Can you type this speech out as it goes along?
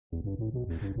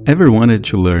Ever wanted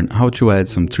to learn how to add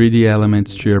some 3D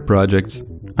elements to your projects?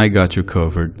 I got you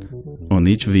covered. On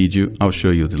each video, I'll show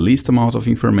you the least amount of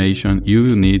information you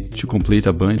will need to complete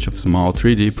a bunch of small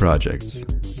 3D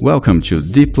projects. Welcome to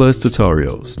D+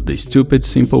 Tutorials, the stupid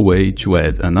simple way to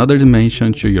add another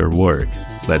dimension to your work.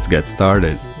 Let's get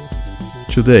started.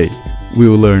 Today, we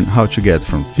will learn how to get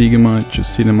from Figma to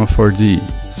Cinema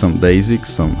 4D, some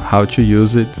basics on how to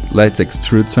use it, let's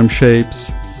extrude some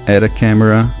shapes, add a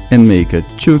camera, and make a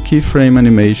 2 keyframe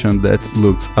animation that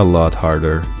looks a lot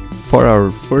harder. For our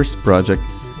first project,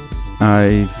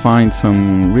 I find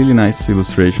some really nice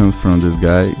illustrations from this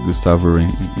guy, Gustavo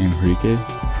Henrique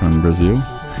from Brazil.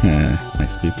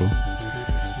 Nice people.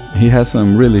 He has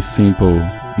some really simple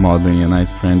modeling and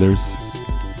nice renders.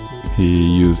 He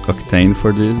used Octane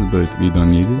for this, but we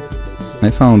don't need it. I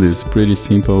found this pretty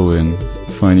simple and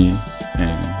funny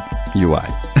and UI.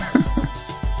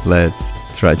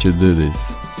 Let's try to do this.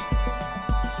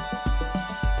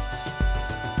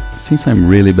 Since I'm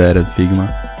really bad at Figma,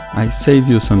 I saved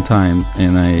you some time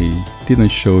and I didn't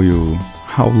show you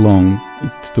how long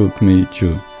it took me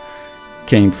to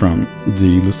came from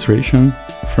the illustration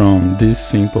from these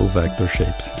simple vector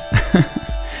shapes.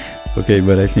 Okay,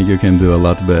 but I think you can do a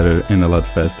lot better and a lot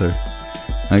faster.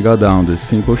 I got down these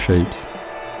simple shapes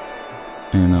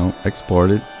and I'll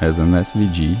export it as an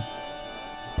SVG.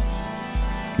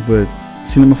 But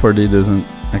Cinema 4D doesn't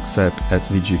accept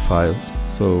SVG files,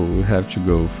 so we have to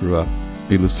go through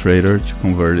Illustrator to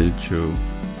convert it to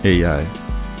AI.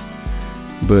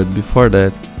 But before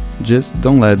that, just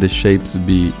don't let the shapes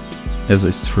be as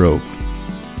a stroke.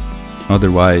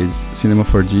 Otherwise, Cinema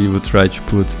 4D will try to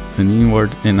put an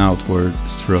inward and outward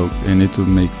stroke and it will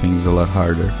make things a lot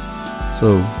harder.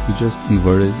 So we just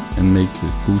invert it and make the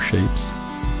full shapes.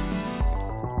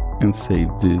 And save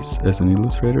this as an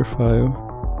Illustrator file.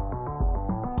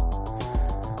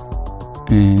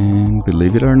 And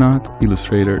believe it or not,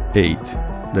 Illustrator 8.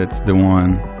 That's the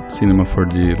one Cinema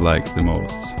 4D likes the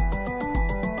most.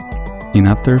 In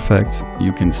After Effects,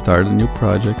 you can start a new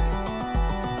project.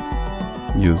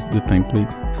 Use the template.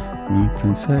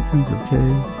 10 seconds,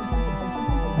 okay.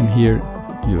 And here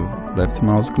you left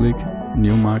mouse click,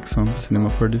 new Maxon Cinema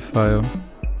 4D file.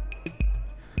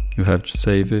 You have to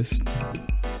save it.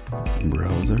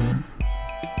 Browser.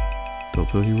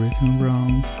 Totally written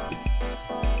wrong.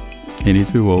 And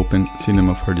it will open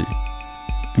Cinema 4D.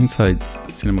 Inside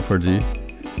Cinema 4D,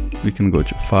 we can go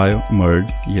to File, Merge.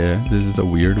 Yeah, this is a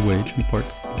weird way to import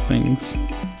things,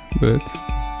 but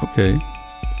okay.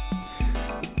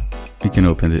 We can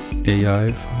open the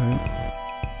AI file.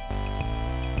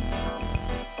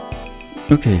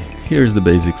 Okay, here's the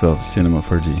basics of Cinema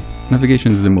 4D.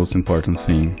 Navigation is the most important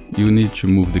thing. You need to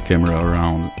move the camera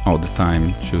around all the time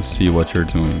to see what you're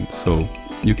doing. So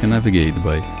you can navigate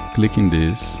by clicking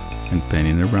this and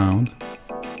panning around,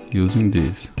 using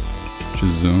this to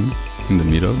zoom in the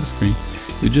middle of the screen.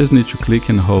 You just need to click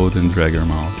and hold and drag your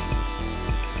mouse.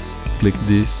 Click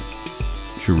this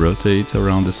to rotate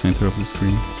around the center of the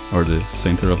screen or the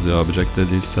center of the object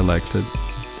that is selected.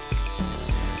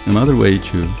 Another way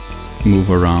to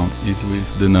move around is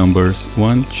with the numbers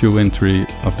 1, 2 and 3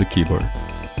 of the keyboard.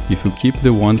 If you keep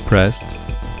the 1 pressed,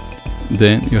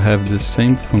 then you have the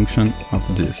same function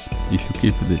of this. If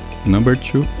you keep the number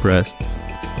 2 pressed,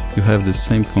 you have the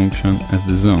same function as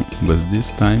the zoom, but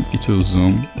this time it will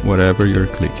zoom whatever you're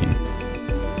clicking.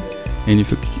 And if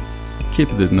you keep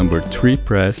the number 3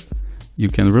 pressed, you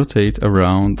can rotate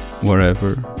around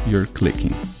wherever you're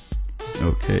clicking.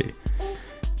 Okay.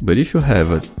 But if you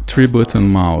have a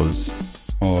 3-button mouse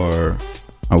or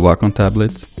a Wacom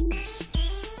tablet,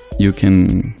 you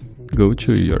can go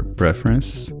to your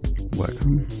preference,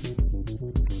 Wacom,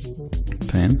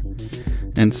 pen,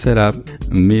 and set up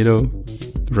middle,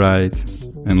 right,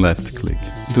 and left click.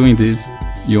 Doing this,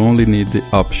 you only need the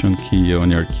Option key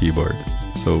on your keyboard.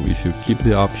 So if you keep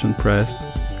the Option pressed,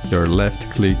 your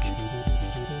left click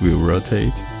will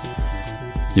rotate,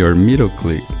 your middle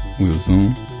click will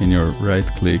zoom, and your right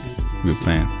click will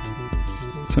pan.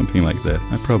 Something like that.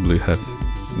 I probably have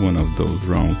one of those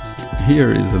wrong.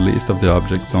 Here is a list of the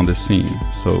objects on the scene.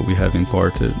 So we have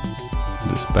imported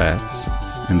these paths,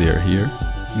 and they are here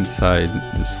inside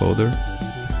this folder.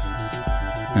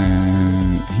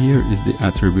 And here is the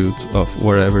attribute of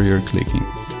wherever you're clicking.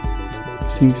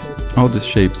 Since all the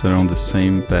shapes are on the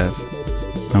same path,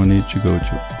 I'll need to go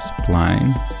to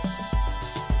Spline,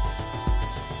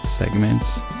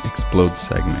 Segments, Explode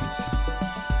Segments.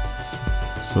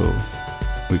 So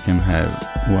we can have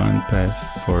one path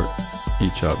for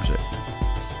each object.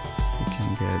 We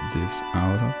can get this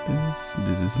out of this.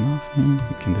 This is nothing.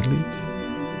 We can delete.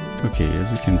 Okay,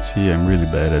 as you can see, I'm really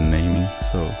bad at naming,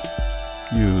 so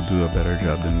you do a better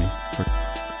job than me.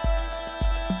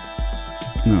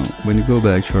 Now, when you go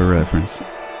back to our reference,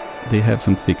 they have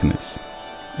some thickness,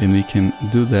 and we can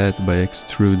do that by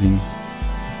extruding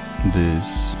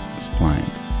this spline.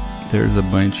 There's a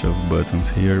bunch of buttons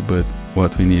here, but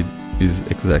what we need is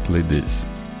exactly this.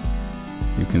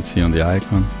 You can see on the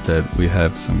icon that we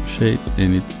have some shape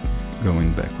and it's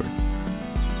going backward.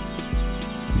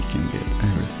 We can get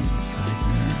everything inside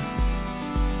there.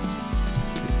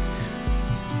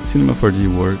 Okay. Cinema 4D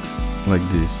works like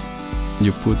this.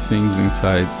 You put things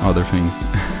inside other things.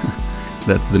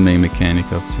 That's the main mechanic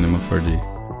of Cinema 4D.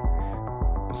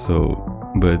 So,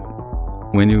 but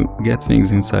when you get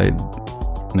things inside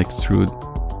an extrude,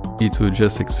 it will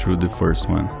just extrude the first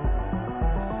one.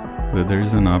 But there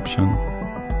is an option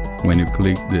when you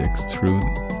click the extrude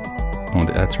on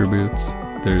the attributes,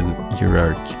 there is a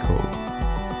hierarchical,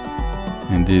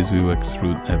 and this will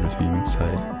extrude everything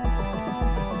inside.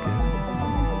 Let's get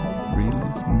a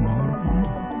really small one.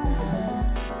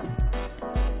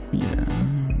 Yeah,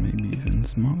 maybe even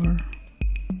smaller.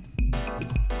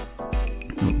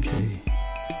 Okay.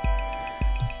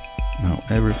 Now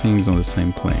everything is on the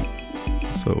same plane,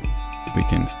 so we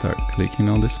can start clicking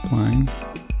on the spline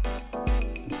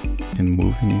and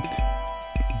moving it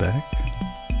back.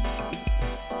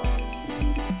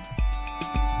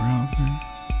 Browser.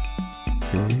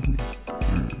 Okay,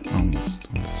 we're almost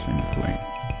on the same plane.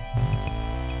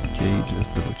 Okay, just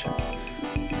double check.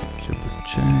 Double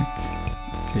check.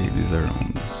 Okay, these are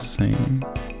on the same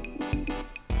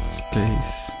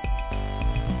space.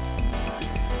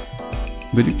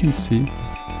 But you can see,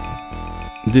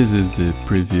 this is the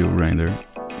preview render.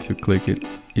 If you click it,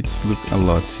 it's look a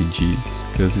lot CG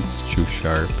because it's too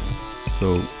sharp.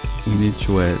 So we need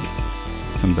to add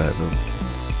some bevel.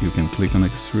 You can click on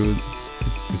extrude,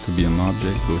 it will be an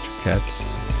object, go to caps.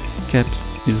 Caps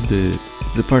is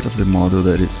the part of the model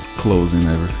that is closing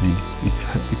everything.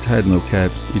 If it had no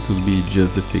caps, it would be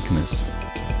just the thickness.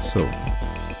 So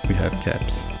we have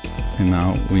caps. And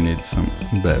now we need some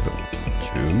bevel.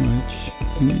 Too much.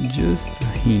 We need just a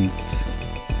hint.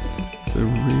 So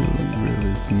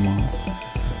really small.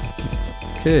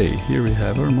 Okay, here we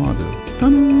have our model.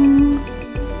 Ta-da!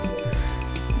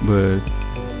 But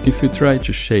if we try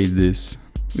to shade this,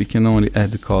 we can only add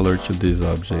the color to this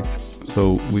object.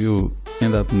 So we'll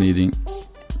end up needing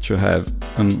to have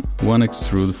one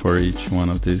extrude for each one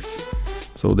of these.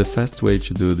 So the fast way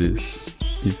to do this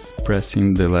is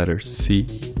pressing the letter C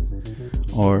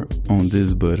or on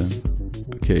this button.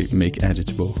 Okay, make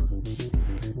editable.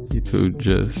 It will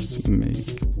just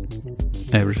make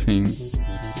everything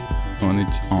on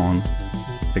its own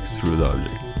extrude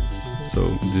object. So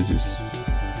this is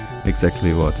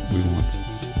exactly what we want.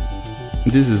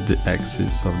 This is the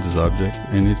axis of this object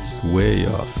and it's way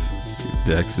off.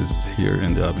 The axis is here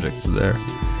and the object is there.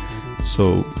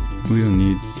 So we'll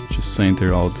need to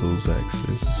center all those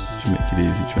axes to make it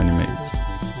easy to animate.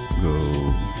 Go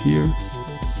here,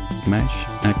 mesh,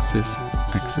 axis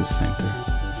center.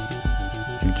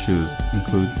 You can choose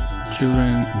include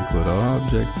children, include all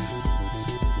objects,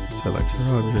 select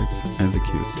your objects,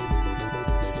 execute.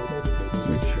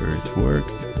 Make sure it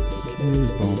worked.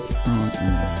 Okay, both front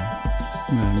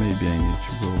and maybe I need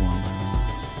to go one by one.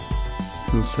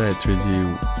 Full side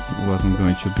 3D wasn't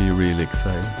going to be really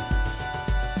exciting.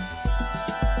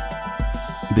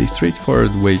 The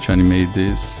straightforward way to animate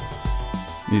this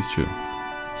is to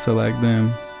select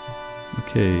them.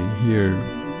 Okay, here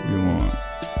we want,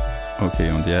 okay,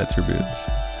 on the attributes,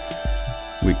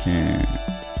 we can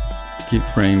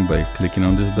keyframe by clicking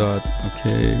on this dot.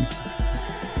 Okay,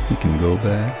 we can go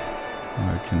back, or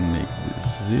I can make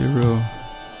this 0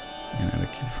 and add a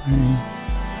keyframe,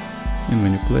 and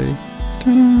when you play,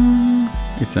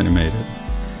 ta-da, it's animated.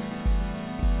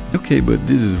 Okay, but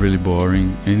this is really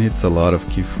boring and it's a lot of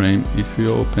keyframe. If you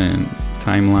open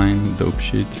timeline, dope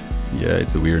sheet, yeah,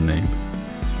 it's a weird name.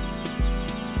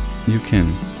 You can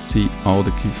see all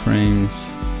the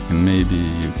keyframes and maybe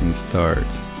you can start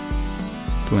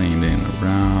playing them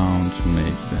around to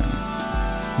make them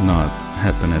not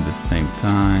happen at the same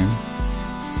time.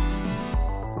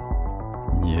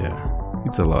 Yeah,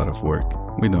 it's a lot of work.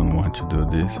 We don't want to do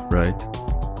this, right?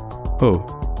 Oh,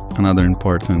 another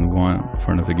important one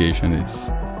for navigation is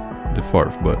the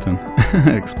fourth button.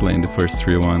 I explained the first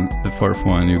three one. The fourth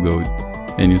one, you go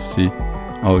and you see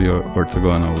all your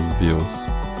orthogonal views.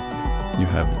 You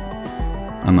have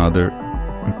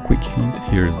a quick hint.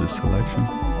 Here is the selection.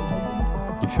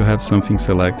 If you have something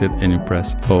selected and you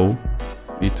press O,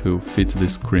 it will fit the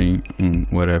screen in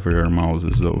whatever your mouse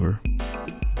is over.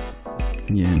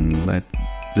 Yeah, and let's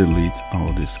delete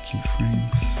all these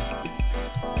keyframes.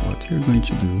 what you're going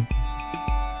to do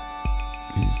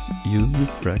is use the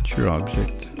fracture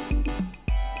object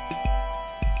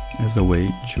as a way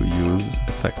to use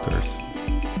effectors.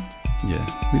 Yeah,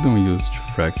 we don't use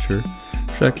fracture.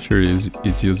 Fracture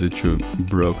it's used to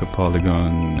break a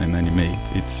polygon and animate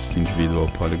its individual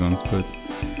polygons, but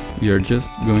we are just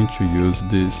going to use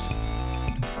this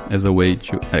as a way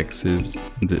to access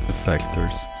the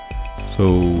effectors.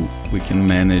 So we can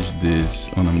manage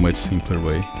this on a much simpler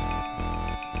way.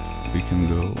 We can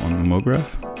go on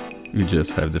homograph, we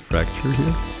just have the fracture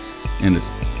here, and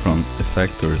from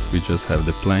effectors we just have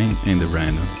the plane and the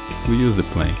random. We use the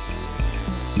plane.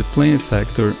 The plane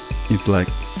effector is like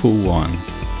full on.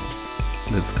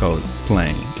 That's called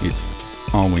plane. It's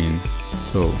all in.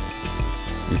 So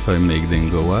if I make them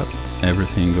go up,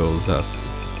 everything goes up.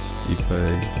 If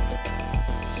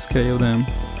I scale them,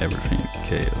 everything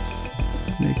scales.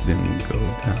 Make them go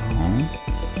down.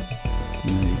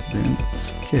 Make them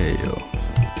scale.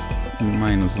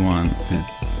 -1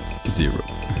 is 0.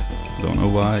 Don't know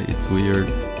why, it's weird.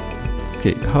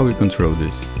 Okay, how we control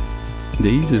this? The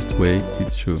easiest way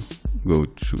is to go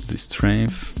to the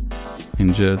strength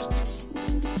and just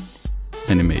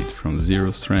animate from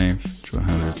 0 strength to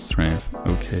 100 strength.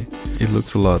 Okay, it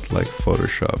looks a lot like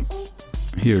Photoshop.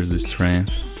 Here's the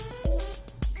strength.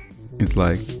 It's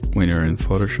like when you're in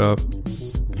Photoshop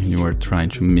and you are trying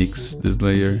to mix this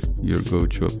layer, you go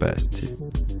to opacity.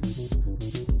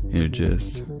 You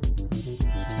just,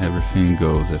 everything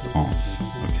goes at once,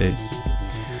 okay?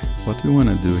 What we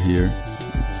want to do here is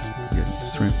get the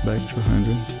strength back to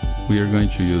 100. We are going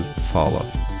to use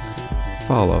fall-off.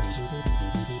 Fall-offs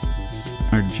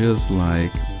are just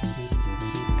like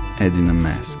adding a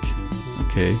mask,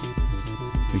 okay?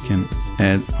 We can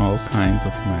add all kinds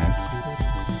of masks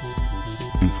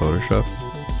in Photoshop,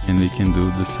 and we can do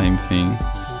the same thing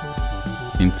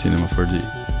in Cinema 4D.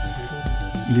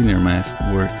 Linear mask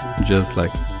works just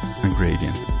like a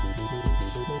gradient.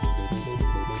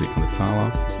 Click on the fall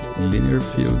off, linear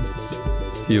field.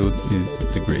 Field is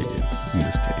the gradient in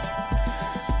this case.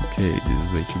 Okay, this is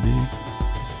way too big.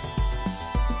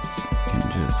 You can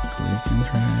just click and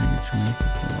drag to make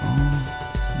it long.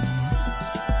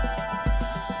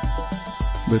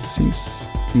 But since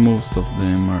most of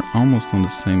them are almost on the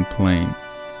same plane,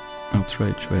 I'll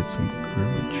try to add some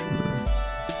curvature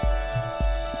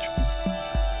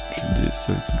to this so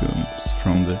it goes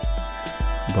from the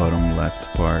bottom left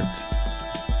part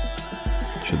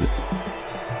to the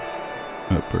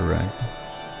upper right.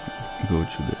 Go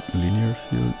to the linear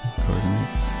field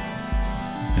coordinates,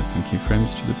 add some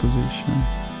keyframes to the position,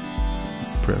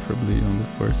 preferably on the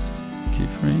first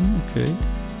keyframe. Okay.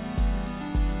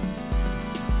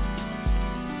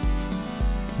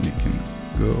 You can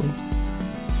go,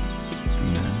 and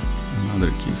then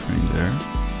another keyframe there.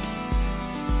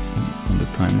 On the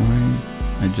timeline,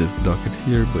 I just dock it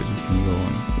here, but you can go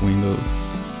on Windows,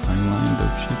 Timeline,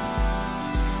 Dock Sheet.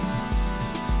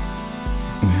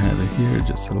 We have it here,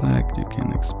 just select, you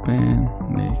can expand,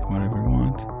 make whatever you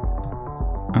want.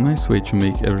 A nice way to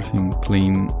make everything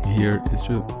clean here is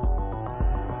to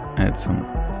add some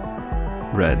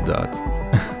red dots,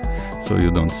 so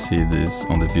you don't see this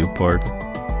on the viewport.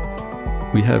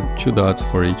 We have 2 dots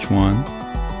for each one.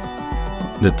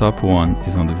 The top one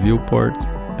is on the viewport,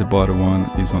 the bottom one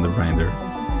is on the render.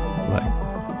 Like,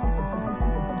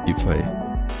 if I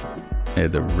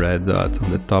add a red dot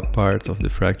on the top part of the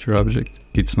fracture object,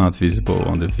 it's not visible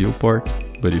on the viewport,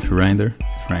 but if you render,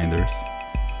 it renders.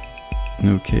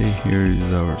 Okay, here is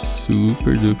our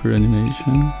super duper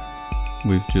animation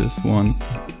with just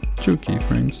 2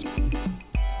 keyframes.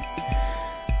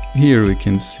 Here we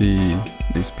can see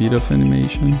the speed of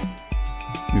animation.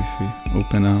 If we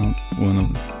open out one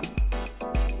of the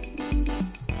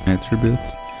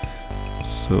attributes,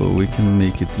 so we can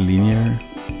make it linear,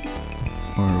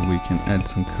 or we can add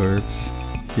some curves.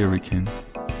 Here we can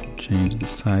change the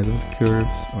size of the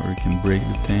curves, or we can break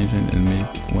the tangent and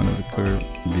make one of the curves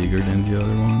bigger than the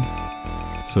other one,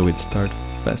 so it starts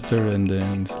faster and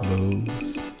then slows.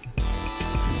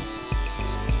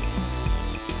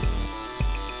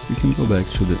 We can go back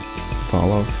to the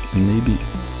fall off and maybe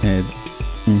add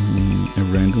a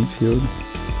random field,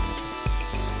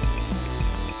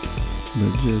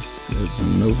 but just as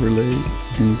an overlay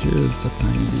and just a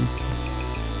tiny bit,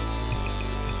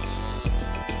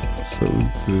 so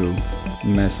it will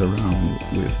mess around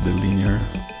with the linear.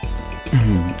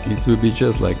 It will be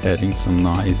just like adding some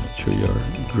noise to your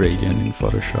gradient in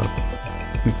Photoshop.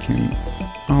 We can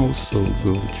also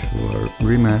go to our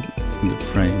remap the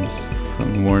frames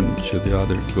from one to the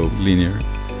other, go linear.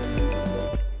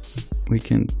 We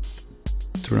can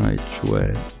try to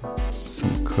add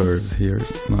some curves here,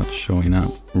 it's not showing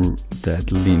up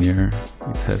that linear,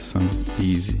 it has some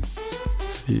easy.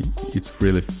 See, it's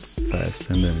really fast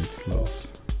and then it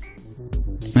slows.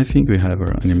 I think we have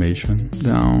our animation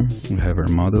down, we have our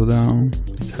model down,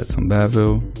 it has some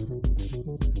bevel.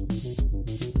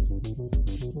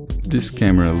 This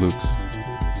camera looks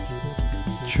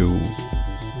too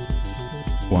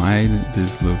wide,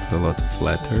 this looks a lot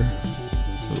flatter,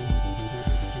 so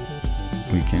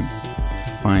we can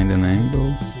find an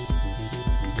angle,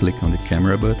 click on the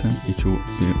camera button, it will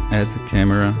add the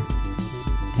camera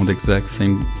on the exact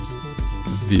same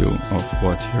view of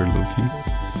what you're looking,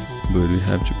 but we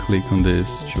have to click on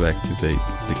this to activate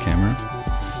the camera.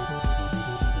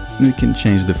 We can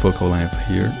change the focal length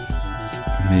here,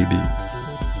 maybe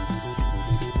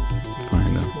find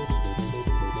a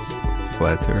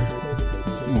flatter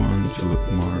one to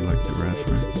look more like the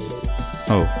reference.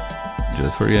 Oh,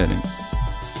 just forgetting,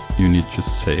 you need to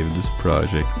save this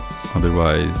project,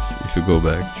 otherwise if you go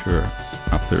back to your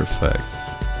After Effects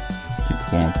it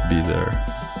won't be there.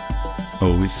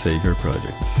 Always save your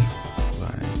projects,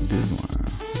 like this one.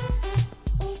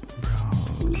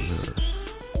 Browser.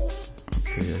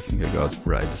 Okay, I think I got it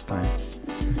right this time.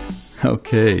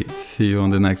 Okay, see you on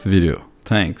the next video.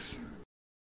 Thanks.